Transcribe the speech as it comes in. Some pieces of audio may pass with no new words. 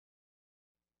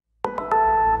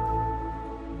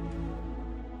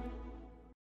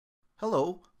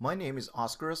Hello, my name is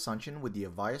Oscar Asuncion with the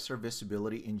Avaya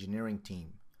Serviceability Engineering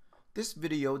team. This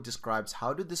video describes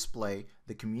how to display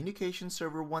the Communication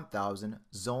Server 1000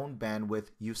 zone bandwidth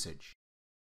usage.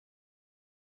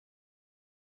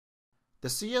 The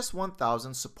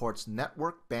CS1000 supports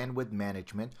network bandwidth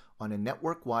management on a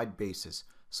network-wide basis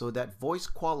so that voice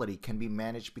quality can be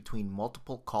managed between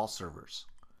multiple call servers.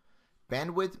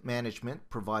 Bandwidth management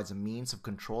provides a means of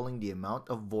controlling the amount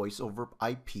of voice over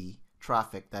IP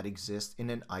traffic that exists in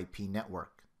an IP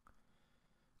network.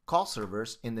 Call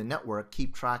servers in the network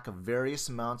keep track of various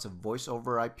amounts of voice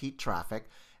over IP traffic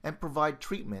and provide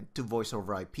treatment to voice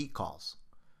over IP calls.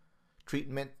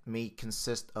 Treatment may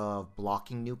consist of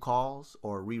blocking new calls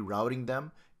or rerouting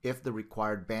them if the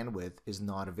required bandwidth is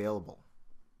not available.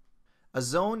 A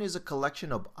zone is a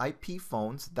collection of IP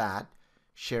phones that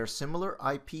share similar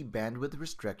IP bandwidth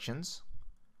restrictions,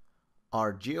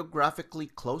 are geographically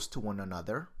close to one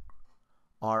another,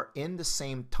 are in the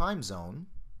same time zone,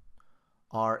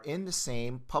 are in the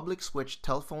same public switch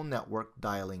telephone network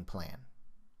dialing plan.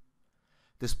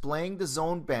 Displaying the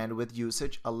zone bandwidth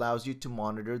usage allows you to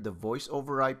monitor the voice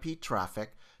over IP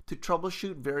traffic to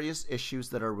troubleshoot various issues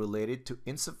that are related to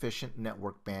insufficient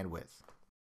network bandwidth.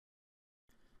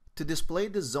 To display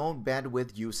the zone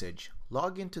bandwidth usage,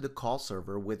 log into the call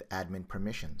server with admin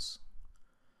permissions.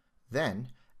 Then,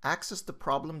 access the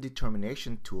problem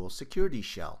determination tool security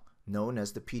shell, known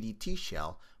as the PDT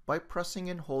shell, by pressing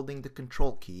and holding the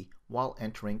control key while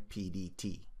entering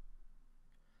PDT.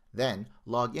 Then,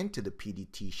 log into the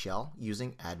PDT shell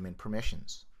using admin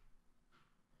permissions.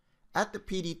 At the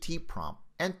PDT prompt,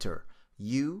 enter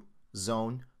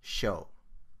U-Zone Show.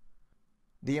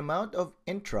 The amount of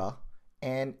intra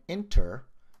and inter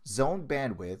zone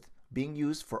bandwidth being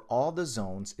used for all the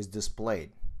zones is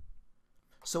displayed.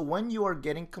 So when you are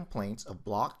getting complaints of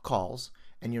blocked calls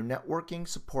and your networking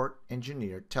support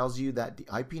engineer tells you that the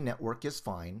IP network is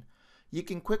fine, you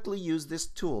can quickly use this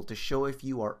tool to show if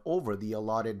you are over the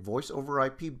allotted voice over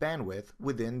IP bandwidth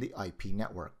within the IP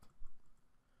network.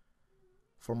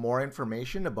 For more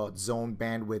information about zone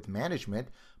bandwidth management,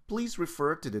 please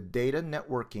refer to the Data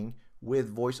Networking with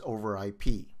Voice over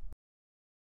IP.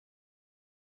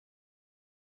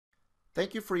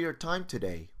 Thank you for your time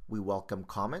today. We welcome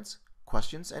comments,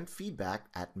 questions, and feedback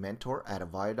at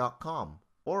mentor@avaya.com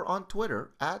or on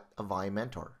Twitter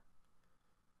 @AvayaMentor.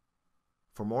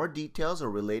 For more details or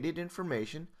related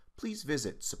information, please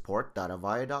visit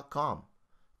support.avaya.com.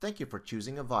 Thank you for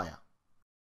choosing Avaya.